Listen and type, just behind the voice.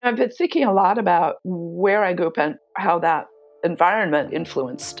I've been thinking a lot about where I grew up and how that environment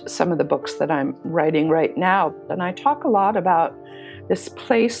influenced some of the books that I'm writing right now. And I talk a lot about this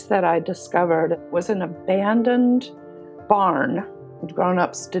place that I discovered. It was an abandoned barn.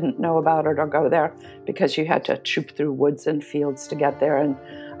 Grown-ups didn't know about it or go there because you had to troop through woods and fields to get there. And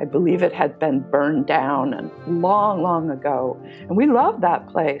I believe it had been burned down and long, long ago. And we loved that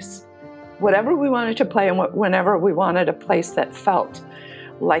place. Whatever we wanted to play and whenever we wanted a place that felt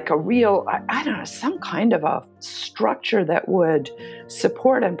like a real, I don't know, some kind of a structure that would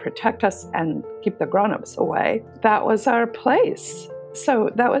support and protect us and keep the grown-ups away. That was our place.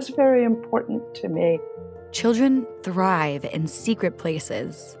 So that was very important to me. Children thrive in secret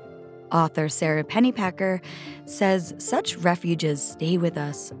places. Author Sarah Pennypacker says such refuges stay with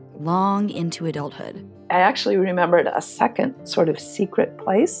us long into adulthood. I actually remembered a second sort of secret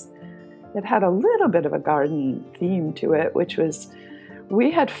place that had a little bit of a garden theme to it, which was we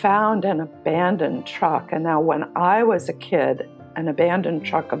had found an abandoned truck. And now when I was a kid, an abandoned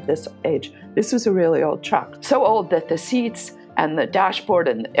truck of this age, this was a really old truck. So old that the seats and the dashboard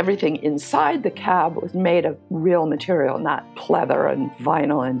and everything inside the cab was made of real material, not pleather and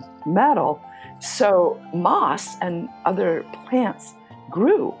vinyl and metal. So moss and other plants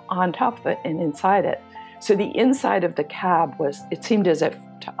grew on top of it and inside it. So the inside of the cab it seemed as if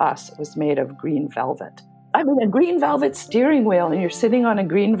to us it was made of green velvet. I mean, a green velvet steering wheel, and you're sitting on a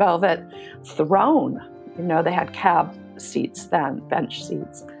green velvet throne. You know, they had cab seats then, bench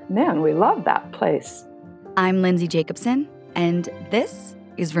seats. Man, we loved that place. I'm Lindsay Jacobson, and this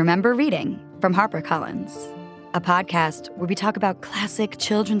is Remember Reading from HarperCollins, a podcast where we talk about classic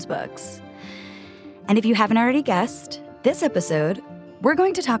children's books. And if you haven't already guessed, this episode, we're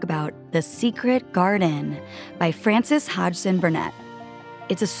going to talk about The Secret Garden by Frances Hodgson Burnett.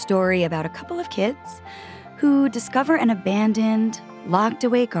 It's a story about a couple of kids who discover an abandoned,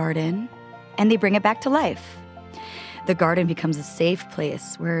 locked-away garden, and they bring it back to life. The garden becomes a safe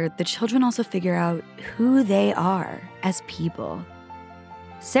place where the children also figure out who they are as people.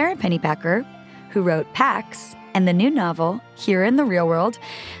 Sarah Pennypacker, who wrote Pax and the new novel Here in the Real World,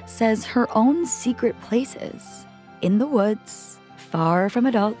 says her own secret places in the woods, far from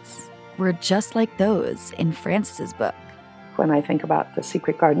adults, were just like those in Frances's book. When I think about The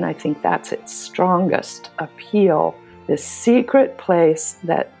Secret Garden, I think that's its strongest appeal. This secret place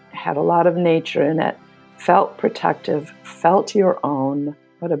that had a lot of nature in it, felt protective, felt your own.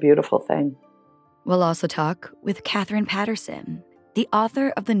 What a beautiful thing. We'll also talk with Katherine Paterson, the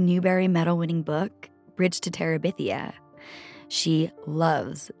author of the Newbery Medal-winning book, Bridge to Terabithia. She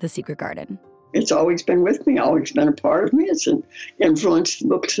loves The Secret Garden. It's always been with me, always been a part of me. It's influenced the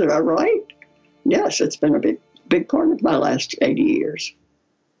books that I write. Yes, it's been a big part of my last 80 years.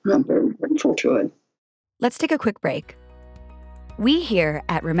 I'm very grateful to it. Let's take a quick break. We here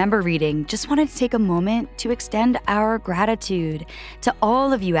at Remember Reading just wanted to take a moment to extend our gratitude to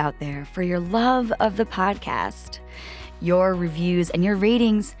all of you out there for your love of the podcast. Your reviews and your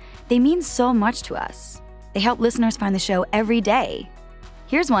ratings, they mean so much to us. They help listeners find the show every day.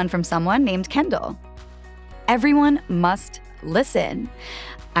 Here's one from someone named Kendall. Everyone must listen.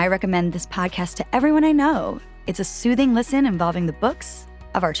 I recommend this podcast to everyone I know. It's a soothing listen involving the books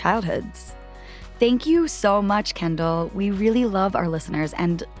of our childhoods. Thank you so much, Kendall. We really love our listeners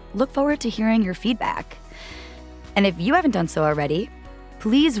and look forward to hearing your feedback. And if you haven't done so already,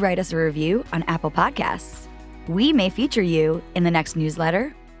 please write us a review on Apple Podcasts. We may feature you in the next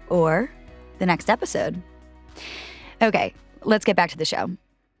newsletter or the next episode. Okay, let's get back to the show.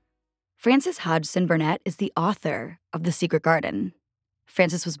 Frances Hodgson Burnett is the author of The Secret Garden.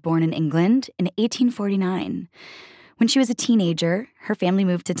 Frances was born in England in 1849. When she was a teenager, her family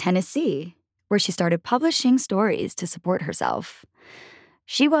moved to Tennessee, where she started publishing stories to support herself.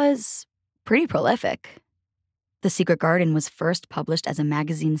 She was pretty prolific. The Secret Garden was first published as a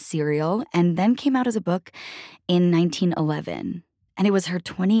magazine serial and then came out as a book in 1911, and it was her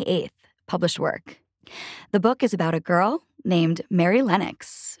 28th published work. The book is about a girl named Mary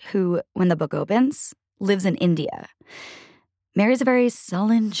Lennox, who, when the book opens, lives in India. Mary's a very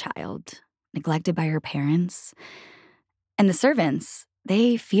sullen child, neglected by her parents, and the servants,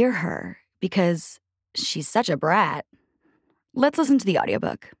 they fear her because she's such a brat. Let's listen to the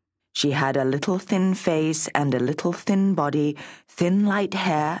audiobook. She had a little thin face and a little thin body, thin light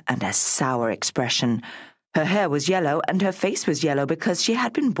hair and a sour expression. Her hair was yellow and her face was yellow because she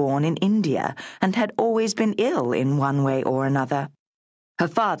had been born in India and had always been ill in one way or another. Her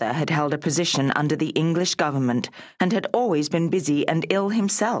father had held a position under the English government and had always been busy and ill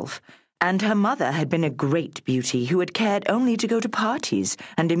himself. And her mother had been a great beauty who had cared only to go to parties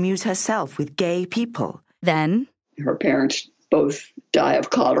and amuse herself with gay people. Then Her parents both die of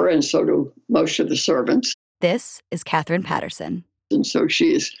cholera, and so do most of the servants. This is Catherine Patterson. And so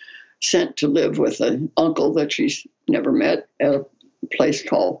she is sent to live with an uncle that she's never met at a place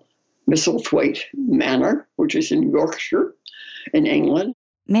called Misselthwaite Manor, which is in Yorkshire in England.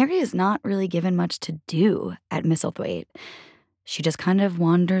 Mary is not really given much to do at Misselthwaite. She just kind of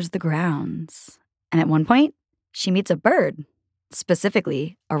wanders the grounds. And at one point, she meets a bird,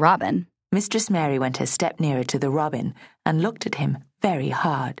 specifically a robin. Mistress Mary went a step nearer to the robin and looked at him very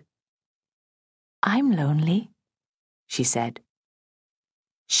hard. "I'm lonely," she said.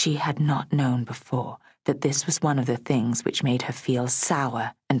 She had not known before that this was one of the things which made her feel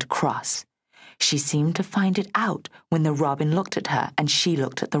sour and cross. She seemed to find it out when the robin looked at her and she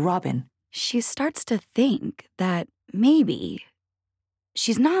looked at the robin. She starts to think that maybe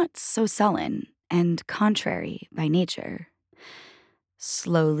she's not so sullen and contrary by nature.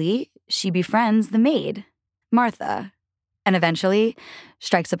 Slowly, she befriends the maid, Martha, and eventually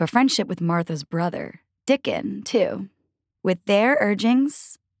strikes up a friendship with Martha's brother, Dickon, too. With their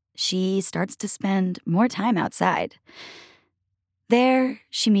urgings, she starts to spend more time outside. There,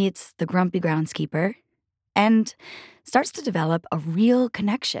 she meets the grumpy groundskeeper and starts to develop a real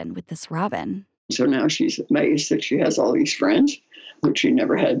connection with this robin. So now she's amazed that she has all these friends, which she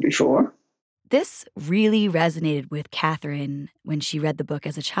never had before. This really resonated with Catherine when she read the book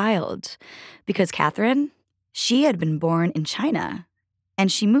as a child, because Catherine, she had been born in China, and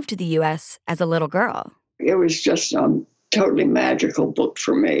she moved to the U.S. as a little girl. It was just a totally magical book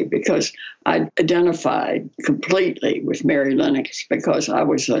for me because I identified completely with Mary Lennox because I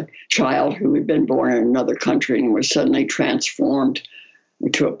was a child who had been born in another country and was suddenly transformed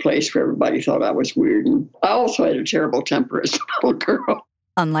to a place where everybody thought I was weird. And I also had a terrible temper as a little girl.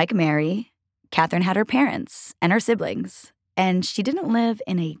 Unlike Mary, Catherine had her parents and her siblings, and she didn't live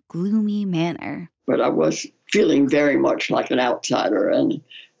in a gloomy manner. But I was feeling very much like an outsider and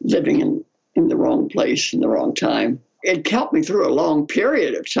living in the wrong place in the wrong time. It helped me through a long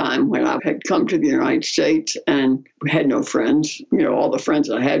period of time when I had come to the United States and had no friends. You know, all the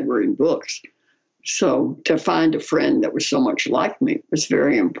friends I had were in books. So to find a friend that was so much like me was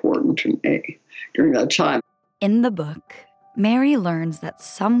very important to me during that time. In the book, Mary learns that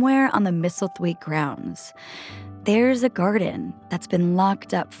somewhere on the Misselthwaite grounds, there's a garden that's been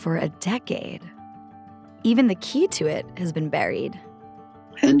locked up for a decade. Even the key to it has been buried.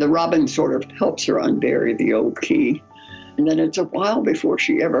 And the robin sort of helps her unbury the old key. And then it's a while before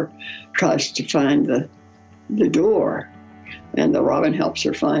she ever tries to find the door. And the robin helps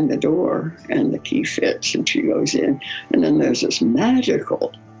her find the door, and the key fits, and she goes in. And then there's this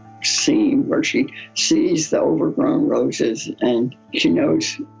magical scene where she sees the overgrown roses, and she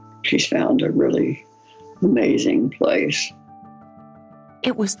knows she's found a really amazing place.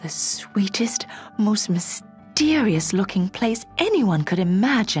 It was the sweetest, most mysterious-looking place anyone could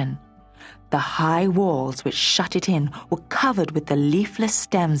imagine. The high walls which shut it in were covered with the leafless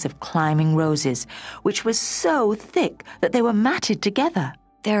stems of climbing roses, which were so thick that they were matted together.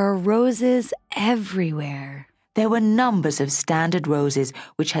 There are roses everywhere. There were numbers of standard roses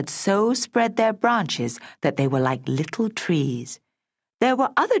which had so spread their branches that they were like little trees. There were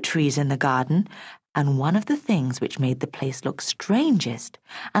other trees in the garden, and one of the things which made the place look strangest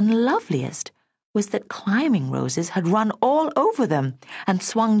and loveliest was that climbing roses had run all over them and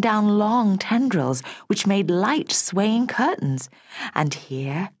swung down long tendrils which made light swaying curtains. And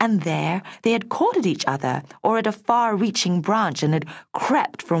here and there they had caught at each other or at a far-reaching branch and had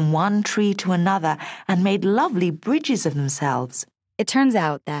crept from one tree to another and made lovely bridges of themselves. It turns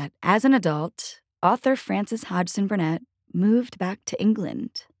out that, as an adult, author Frances Hodgson Burnett moved back to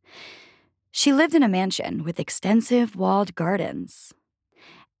England. She lived in a mansion with extensive walled gardens.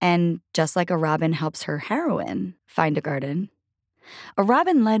 And just like a robin helps her heroine find a garden, a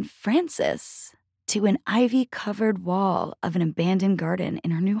robin led Frances to an ivy-covered wall of an abandoned garden in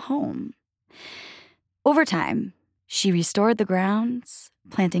her new home. Over time, she restored the grounds,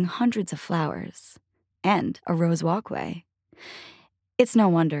 planting hundreds of flowers and a rose walkway. It's no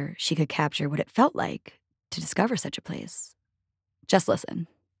wonder she could capture what it felt like to discover such a place. Just listen.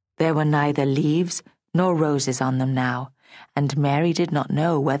 There were neither leaves nor roses on them now, and Mary did not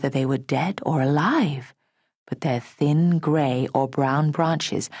know whether they were dead or alive. But their thin grey or brown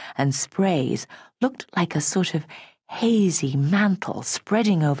branches and sprays looked like a sort of hazy mantle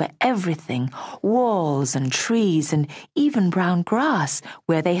spreading over everything, walls and trees and even brown grass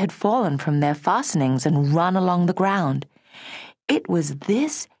where they had fallen from their fastenings and run along the ground. It was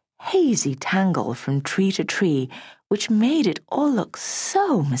this hazy tangle from tree to tree which made it all look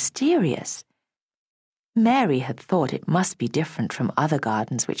so mysterious. Mary had thought it must be different from other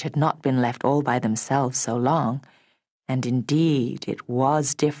gardens which had not been left all by themselves so long. And indeed, it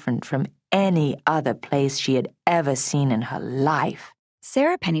was different from any other place she had ever seen in her life.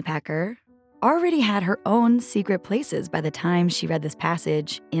 Sarah Pennypacker already had her own secret places by the time she read this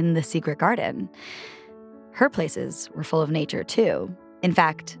passage in The Secret Garden. Her places were full of nature, too. In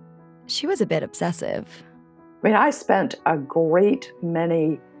fact, she was a bit obsessive. I mean, I spent a great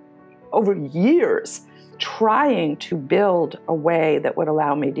many, over years, trying to build a way that would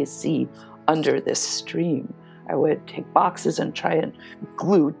allow me to see under this stream. I would take boxes and try and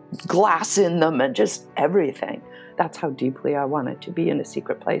glue glass in them and just everything. That's how deeply I wanted to be in a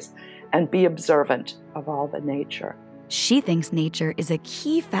secret place and be observant of all the nature. She thinks nature is a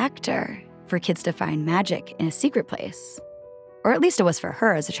key factor for kids to find magic in a secret place. Or at least it was for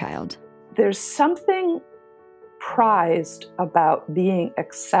her as a child. There's something prized about being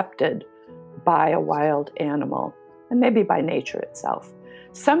accepted by a wild animal, and maybe by nature itself.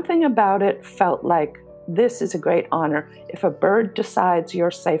 Something about it felt like this is a great honor if a bird decides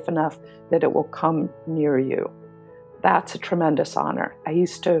you're safe enough that it will come near you. That's a tremendous honor. I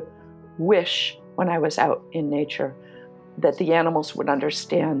used to wish when I was out in nature that the animals would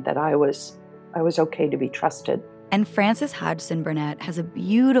understand that I was okay to be trusted. And Frances Hodgson Burnett has a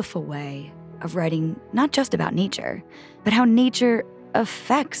beautiful way of writing not just about nature, but how nature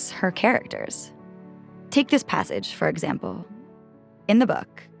affects her characters. Take this passage, for example. In the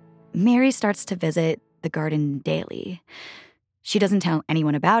book, Mary starts to visit the garden daily. She doesn't tell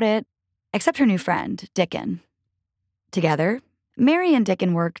anyone about it, except her new friend, Dickon. Together, Mary and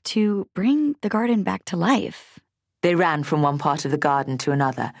Dickon work to bring the garden back to life. They ran from one part of the garden to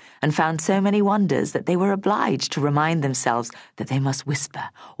another and found so many wonders that they were obliged to remind themselves that they must whisper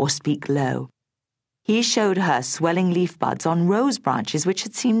or speak low. He showed her swelling leaf buds on rose branches which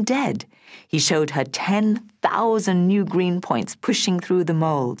had seemed dead. He showed her 10,000 new green points pushing through the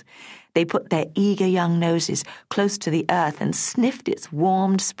mold. They put their eager young noses close to the earth and sniffed its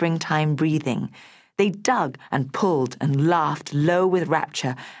warmed springtime breathing. They dug and pulled and laughed low with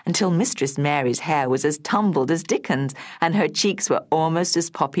rapture until Mistress Mary's hair was as tumbled as Dickon's and her cheeks were almost as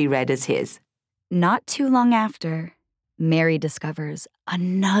poppy red as his. Not too long after, Mary discovers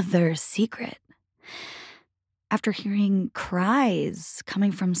another secret. After hearing cries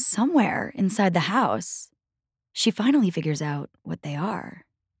coming from somewhere inside the house, she finally figures out what they are.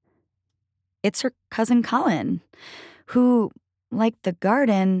 It's her cousin Colin, who, like the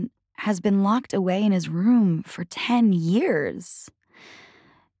garden, has been locked away in his room for 10 years.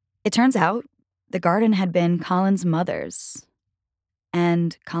 It turns out the garden had been Colin's mother's.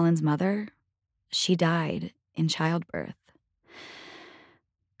 And Colin's mother, she died in childbirth.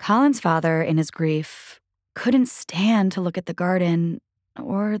 Colin's father, in his grief, couldn't stand to look at the garden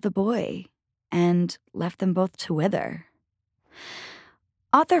or the boy and left them both to wither.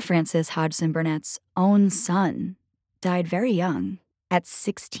 Author Frances Hodgson Burnett's own son died very young, at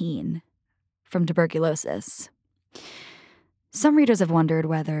 16, from tuberculosis. Some readers have wondered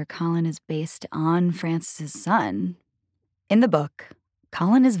whether Colin is based on Frances's son. In the book,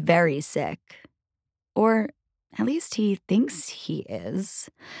 Colin is very sick, or at least he thinks he is,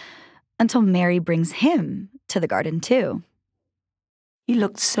 until Mary brings him to the garden too. He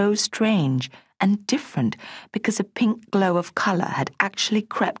looked so strange and different because a pink glow of color had actually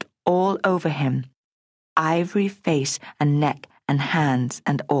crept all over him, ivory face and neck and hands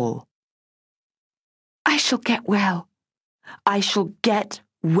and all. "I shall get well. I shall get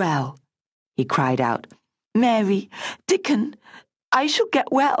well," he cried out. "Mary, Dickon, I shall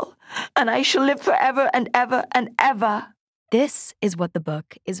get well, and I shall live forever and ever and ever." This is what the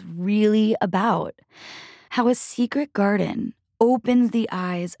book is really about. How a secret garden opens the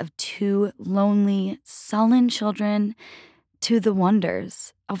eyes of two lonely, sullen children to the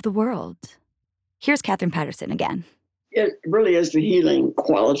wonders of the world. Here's Catherine Patterson again. It really is the healing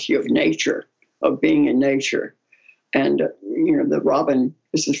quality of nature, of being in nature. And, the robin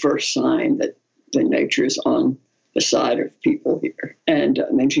is the first sign that the nature is on the side of people here. And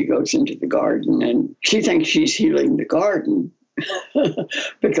then she goes into the garden and she thinks she's healing the garden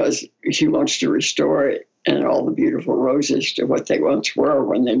because she wants to restore it and all the beautiful roses to what they once were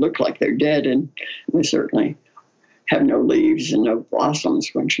when they look like they're dead. And they certainly have no leaves and no blossoms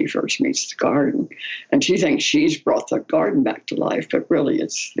when she first meets the garden. And she thinks she's brought the garden back to life, but really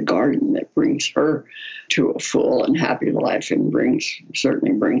it's the garden that brings her to a full and happy life and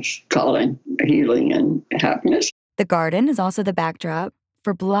certainly brings Colin healing and happiness. The garden is also the backdrop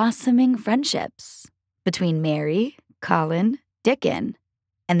for blossoming friendships between Mary, Colin, Dickon,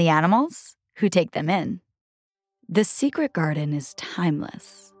 and the animals who take them in. The Secret Garden is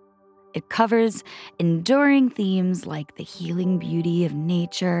timeless. It covers enduring themes like the healing beauty of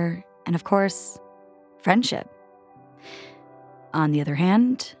nature and, of course, friendship. On the other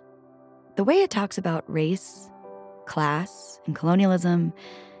hand, the way it talks about race, class, and colonialism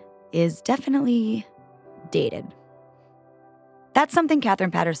is definitely dated. That's something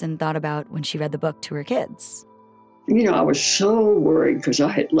Katherine Paterson thought about when she read the book to her kids. I was so worried because I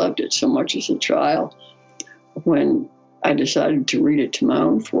had loved it so much as a child when I decided to read it to my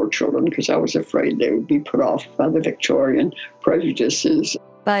own 4 children because I was afraid they would be put off by the Victorian prejudices.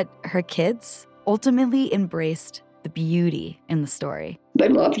 But her kids ultimately embraced the beauty in the story. They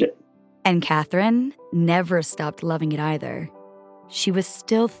loved it. And Katherine never stopped loving it either. She was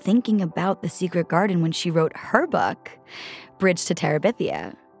still thinking about The Secret Garden when she wrote her book, Bridge to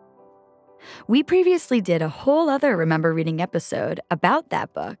Terabithia. We previously did a whole other Remember Reading episode about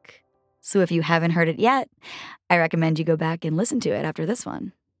that book. So if you haven't heard it yet, I recommend you go back and listen to it after this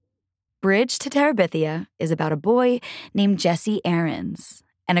one. Bridge to Terabithia is about a boy named Jesse Aarons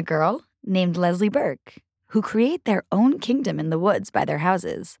and a girl named Leslie Burke, who create their own kingdom in the woods by their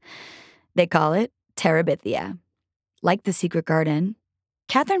houses. They call it Terabithia. Like The Secret Garden,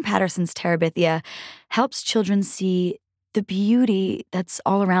 Katherine Paterson's Terabithia helps children see the beauty that's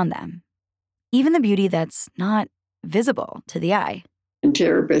all around them, even the beauty that's not visible to the eye. In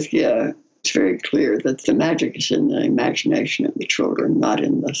Terabithia, it's very clear that the magic is in the imagination of the children, not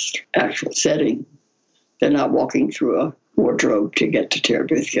in the actual setting. They're not walking through a wardrobe to get to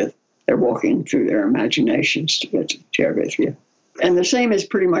Terabithia. They're walking through their imaginations to get to Terabithia. And the same is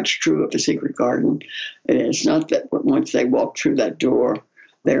pretty much true of The Secret Garden. It's not that once they walk through that door,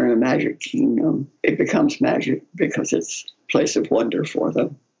 they're in a magic kingdom. It becomes magic because it's a place of wonder for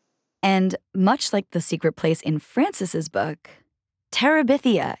them. And much like the secret place in Frances's book,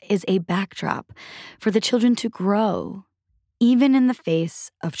 Terabithia is a backdrop for the children to grow, even in the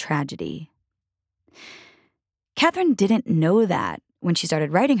face of tragedy. Katherine didn't know that when she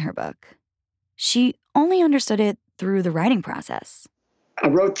started writing her book. She only understood it through the writing process. I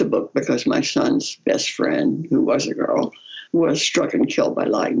wrote the book because my son's best friend, who was a girl, was struck and killed by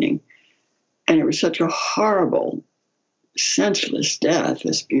lightning. And it was such a horrible, senseless death,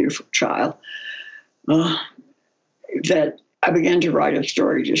 this beautiful child, that I began to write a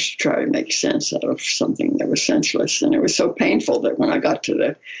story just to try to make sense out of something that was senseless. And it was so painful that when I got to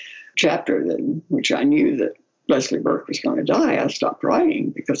the chapter in which I knew that Leslie Burke was going to die, I stopped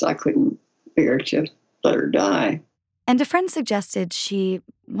writing because I couldn't bear to let her die. And a friend suggested she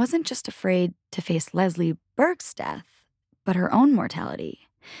wasn't just afraid to face Leslie Burke's death, but her own mortality.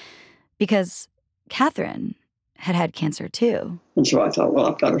 Because Katherine had had cancer too. And so I thought, well,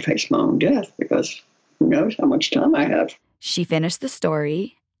 I've got to face my own death because who knows how much time I have. She finished the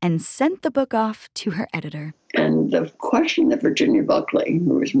story and sent the book off to her editor. And the question that Virginia Buckley,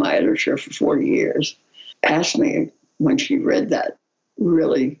 who was my editor for 40 years, asked me when she read that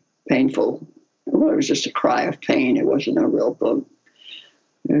really painful, well, it was just a cry of pain. It wasn't a real book.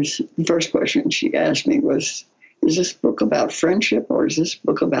 The first question she asked me was, is this book about friendship or is this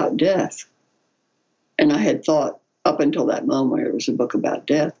book about death? And I had thought up until that moment it was a book about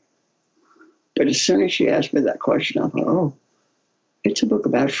death. But as soon as she asked me that question, I thought, oh, it's a book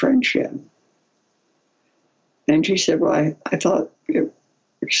about friendship. And she said, well, I thought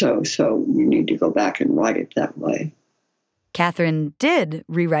so you need to go back and write it that way. Katherine did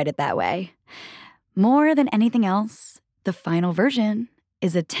rewrite it that way. More than anything else, the final version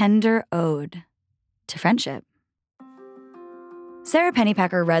is a tender ode to friendship. Sarah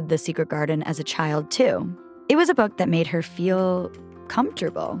Pennypacker read The Secret Garden as a child, too. It was a book that made her feel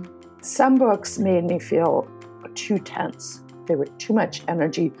comfortable. Some books made me feel too tense. They were too much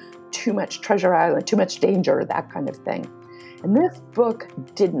energy, too much Treasure Island, too much danger, that kind of thing. And this book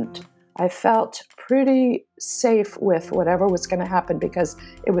didn't. I felt pretty safe with whatever was going to happen because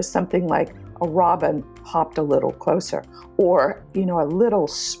it was something like a robin hopped a little closer, or, a little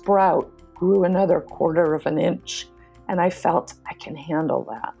sprout grew another 1/4 of an inch. And I felt I can handle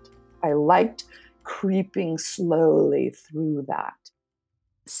that. I liked creeping slowly through that.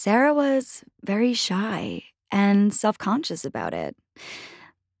 Sarah was very shy and self-conscious about it.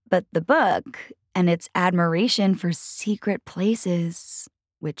 But the book and its admiration for secret places,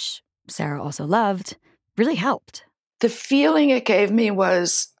 which Sarah also loved, really helped. The feeling it gave me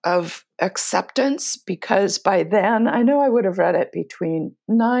was of acceptance because by then, I know I would have read it between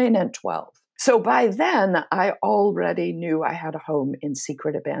 9 and 12. So by then, I already knew I had a home in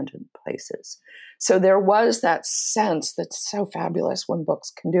secret abandoned places. So there was that sense that's so fabulous when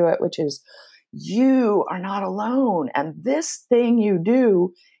books can do it, which is you are not alone. And this thing you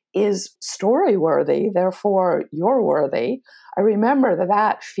do is story worthy, therefore you're worthy. I remember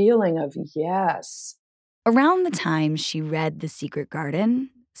that feeling of yes. Around the time she read The Secret Garden,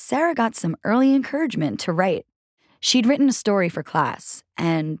 Sarah got some early encouragement to write. She'd written a story for class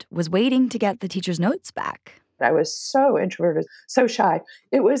and was waiting to get the teacher's notes back. I was so introverted, so shy.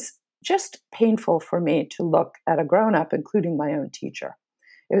 It was just painful for me to look at a grown-up, including my own teacher.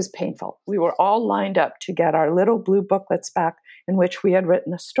 It was painful. We were all lined up to get our little blue booklets back in which we had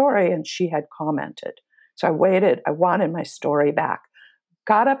written a story, and she had commented. So I waited. I wanted my story back.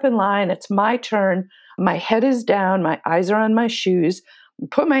 Got up in line. It's my turn. My head is down. My eyes are on my shoes.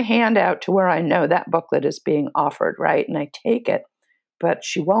 Put my hand out to where I know that booklet is being offered, right? And I take it, but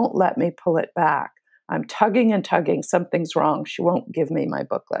she won't let me pull it back. I'm tugging and tugging. Something's wrong. She won't give me my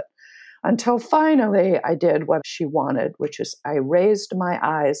booklet. Until finally I did what she wanted, which is I raised my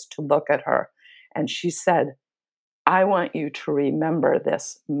eyes to look at her. And she said, I want you to remember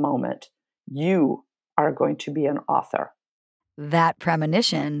this moment. You are going to be an author. That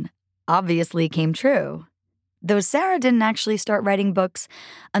premonition obviously came true, though Sarah didn't actually start writing books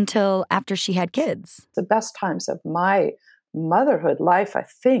until after she had kids. The best times of my motherhood life, I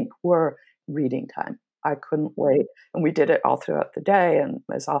think, were reading time. I couldn't wait. And we did it all throughout the day and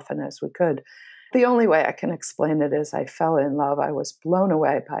as often as we could. The only way I can explain it is I fell in love. I was blown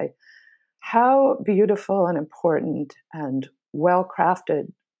away by how beautiful and important and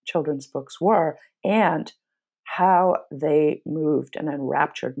well-crafted children's books were and how they moved and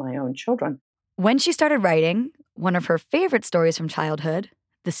enraptured my own children. When she started writing, one of her favorite stories from childhood,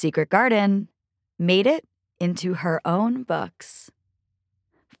 The Secret Garden, made it into her own books.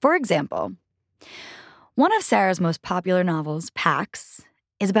 For example, one of Sarah's most popular novels, Pax,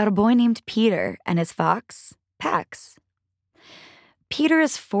 is about a boy named Peter and his fox, Pax. Peter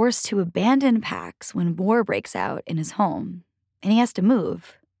is forced to abandon Pax when war breaks out in his home, and he has to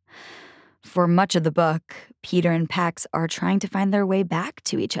move. For much of the book, Peter and Pax are trying to find their way back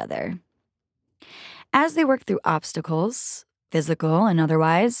to each other. As they work through obstacles, physical and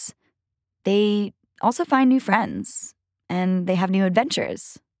otherwise, they also find new friends, and they have new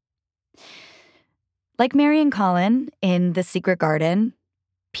adventures. Like Mary and Colin in The Secret Garden,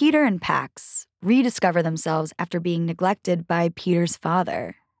 Peter and Pax rediscover themselves after being neglected by Peter's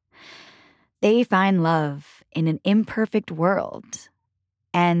father. They find love in an imperfect world,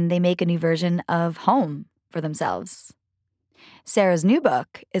 and they make a new version of home for themselves. Sarah's new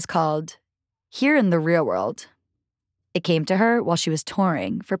book is called Here in the Real World. It came to her while she was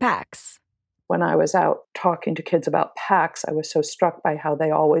touring for Pax. When I was out talking to kids about Pax, I was so struck by how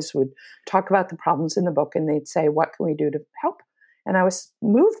they always would talk about the problems in the book and they'd say, what can we do to help? And I was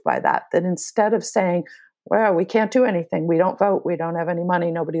moved by that instead of saying, well, we can't do anything. We don't vote. We don't have any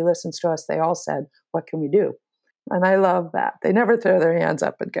money. Nobody listens to us. They all said, what can we do? And I love that. They never throw their hands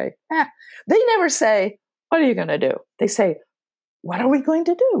up and go, They never say, what are you going to do? They say, what are we going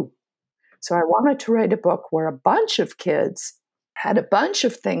to do? So I wanted to write a book where a bunch of kids had a bunch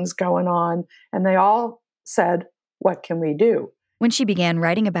of things going on, and they all said, what can we do? When she began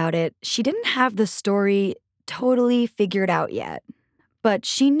writing about it, she didn't have the story totally figured out yet, but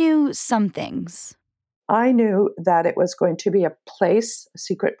she knew some things. I knew that it was going to be a place, a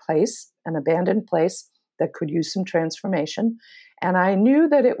secret place, an abandoned place that could use some transformation. And I knew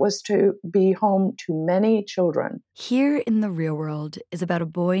that it was to be home to many children. Here in the Real World is about a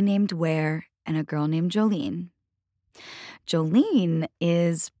boy named Ware and a girl named Jolene. Jolene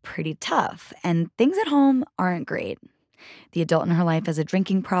is pretty tough, and things at home aren't great. The adult in her life has a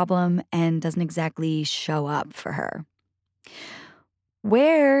drinking problem and doesn't exactly show up for her.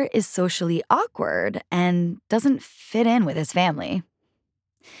 Ware is socially awkward and doesn't fit in with his family.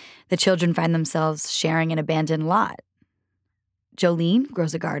 The children find themselves sharing an abandoned lot. Jolene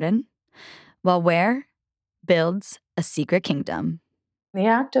grows a garden, while Ware builds a secret kingdom. The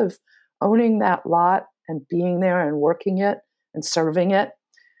act of owning that lot and being there and working it and serving it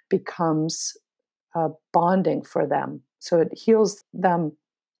becomes bonding for them. So it heals them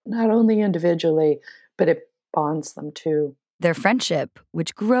not only individually, but it bonds them too. Their friendship,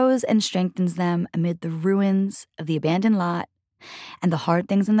 which grows and strengthens them amid the ruins of the abandoned lot and the hard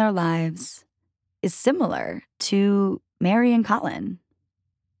things in their lives, is similar to Mary and Colin.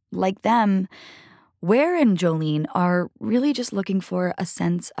 Like them, Ware and Jolene are really just looking for a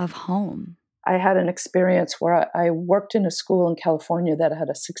sense of home. I had an experience where I worked in a school in California that had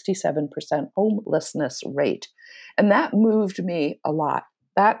a 67% homelessness rate. And that moved me a lot.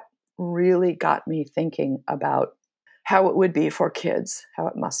 That really got me thinking about how it would be for kids, how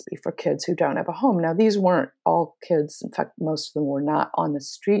it must be for kids who don't have a home. Now, these weren't all kids. In fact, most of them were not on the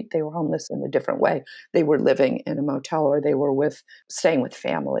street. They were homeless in a different way. They were living in a motel or they were staying with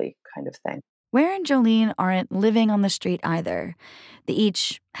family kind of thing. Ware and Jolene aren't living on the street either. They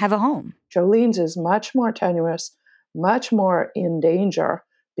each have a home. Jolene's is much more tenuous, much more in danger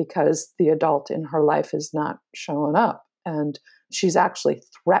because the adult in her life is not showing up. And she's actually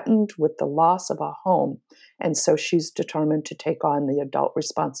threatened with the loss of a home. And so she's determined to take on the adult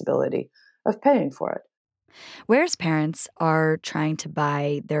responsibility of paying for it. Ware's parents are trying to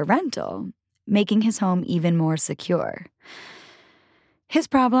buy their rental, making his home even more secure. His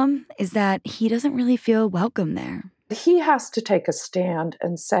problem is that he doesn't really feel welcome there. He has to take a stand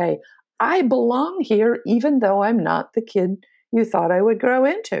and say, I belong here even though I'm not the kid you thought I would grow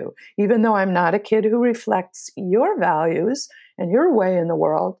into, even though I'm not a kid who reflects your values and your way in the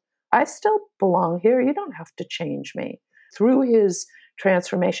world. I still belong here. You don't have to change me. Through his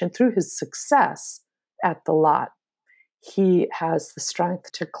transformation, through his success at the lot, he has the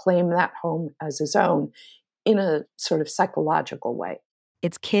strength to claim that home as his own in a sort of psychological way.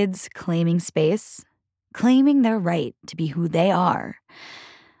 It's kids claiming space, claiming their right to be who they are,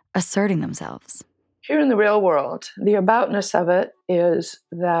 asserting themselves. Here in the real world, the aboutness of it is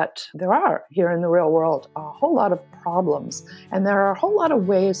that there are, here in the real world, a whole lot of problems, and there are a whole lot of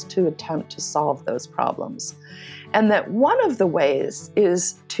ways to attempt to solve those problems. And that one of the ways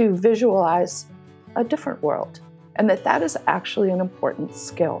is to visualize a different world, and that is actually an important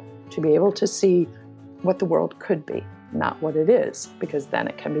skill, to be able to see what the world could be, not what it is, because then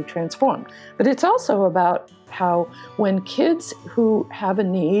it can be transformed. But it's also about how when kids who have a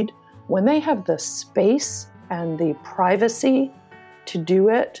need, when they have the space and the privacy to do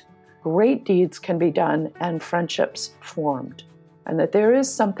it, great deeds can be done and friendships formed. And that there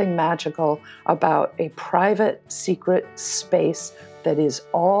is something magical about a private, secret space that is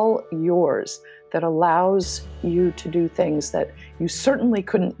all yours, that allows you to do things that you certainly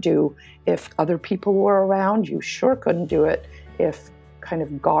couldn't do if other people were around. You sure couldn't do it if kind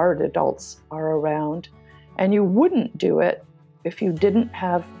of guard adults are around. And you wouldn't do it if you didn't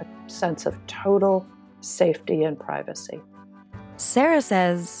have a sense of total safety and privacy. Sarah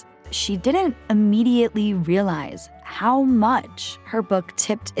says she didn't immediately realize how much her book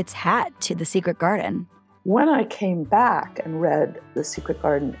tipped its hat to The Secret Garden. When I came back and read The Secret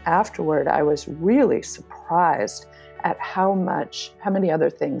Garden afterward, I was really surprised at how many other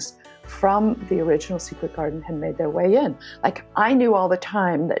things from the original Secret Garden had made their way in. Like, I knew all the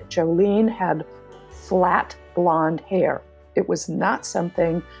time that Jolene had flat blonde hair. It was not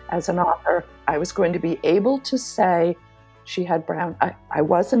something, as an author, I was going to be able to say she had brown. I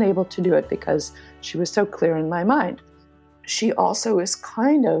wasn't able to do it because she was so clear in my mind. She also is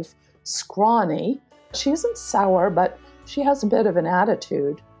kind of scrawny. She isn't sour, but she has a bit of an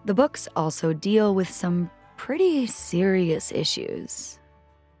attitude. The books also deal with some pretty serious issues.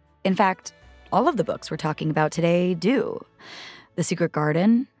 In fact, all of the books we're talking about today do. The Secret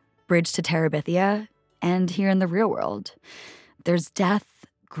Garden, Bridge to Terabithia, and Here in the Real World. There's death,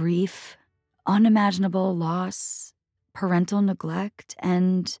 grief, unimaginable loss, parental neglect,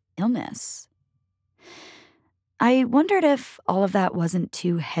 and illness. I wondered if all of that wasn't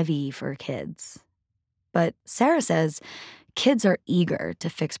too heavy for kids. But Sarah says kids are eager to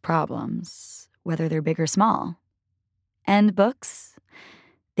fix problems, whether they're big or small. And books,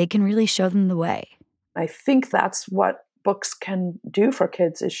 they can really show them the way. I think that's what books can do for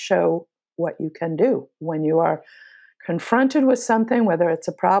kids, is show what you can do when you are confronted with something, whether it's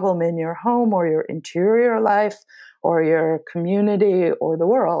a problem in your home or your interior life or your community or the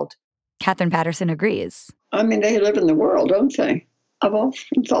world. Catherine Patterson agrees. I mean, they live in the world, don't they? I've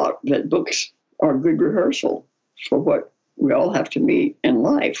often thought that books are a good rehearsal for what we all have to meet in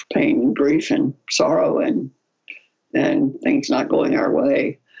life, pain, grief, and sorrow, and things not going our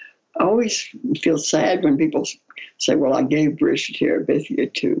way. I always feel sad when people say, well, I gave Bridge to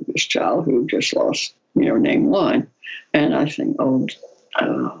Terabithia to this child who just lost, name one. And I think, oh,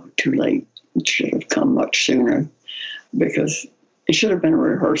 too late. It should have come much sooner, because it should have been a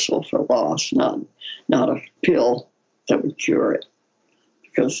rehearsal for loss, not a pill that would cure it,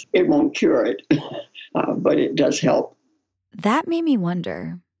 because it won't cure it, but it does help. That made me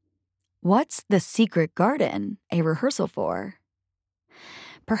wonder, what's The Secret Garden a rehearsal for?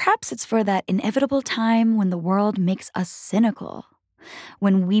 Perhaps it's for that inevitable time when the world makes us cynical,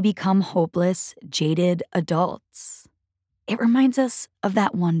 when we become hopeless, jaded adults. It reminds us of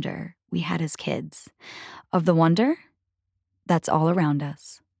that wonder we had as kids, of the wonder that's all around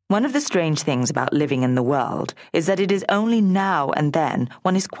us. One of the strange things about living in the world is that it is only now and then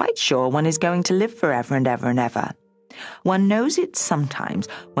one is quite sure one is going to live forever and ever and ever. One knows it sometimes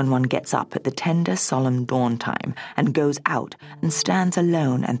when one gets up at the tender, solemn dawn time and goes out and stands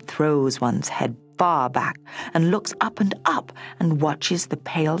alone and throws one's head far back and looks up and watches the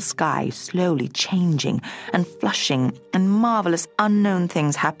pale sky slowly changing and flushing and marvelous unknown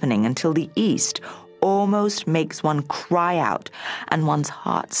things happening until the east, almost makes one cry out, and one's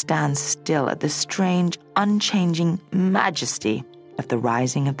heart stands still at the strange, unchanging majesty of the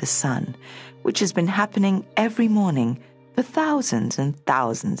rising of the sun, which has been happening every morning for thousands and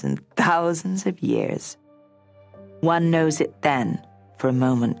thousands and thousands of years. One knows it then for a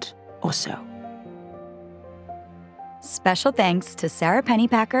moment or so. Special thanks to Sarah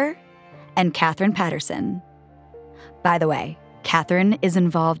Pennypacker and Catherine Patterson. By the way, Catherine is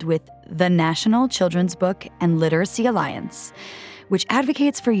involved with the National Children's Book and Literacy Alliance, which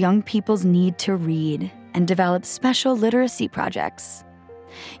advocates for young people's need to read and develops special literacy projects.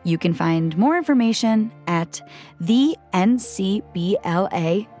 You can find more information at thencbla.org.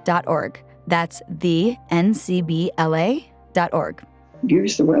 That's thencbla.org.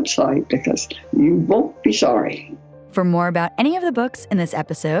 Use the website because you won't be sorry. For more about any of the books in this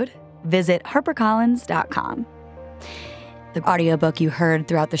episode, visit harpercollins.com. The audiobook you heard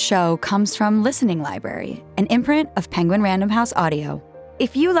throughout the show comes from Listening Library, an imprint of Penguin Random House Audio.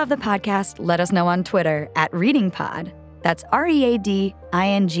 If you love the podcast, let us know on Twitter at ReadingPod. That's ReadingPod,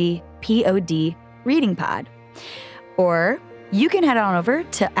 ReadingPod. Or you can head on over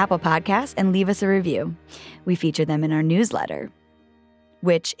to Apple Podcasts and leave us a review. We feature them in our newsletter.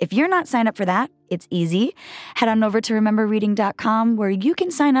 Which, if you're not signed up for that, it's easy. Head on over to rememberreading.com, where you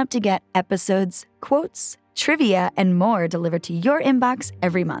can sign up to get episodes, quotes, trivia, and more delivered to your inbox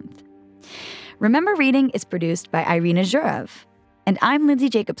every month. Remember Reading is produced by Irina Zhurov, and I'm Lindsay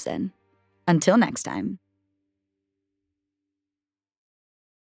Jacobson. Until next time.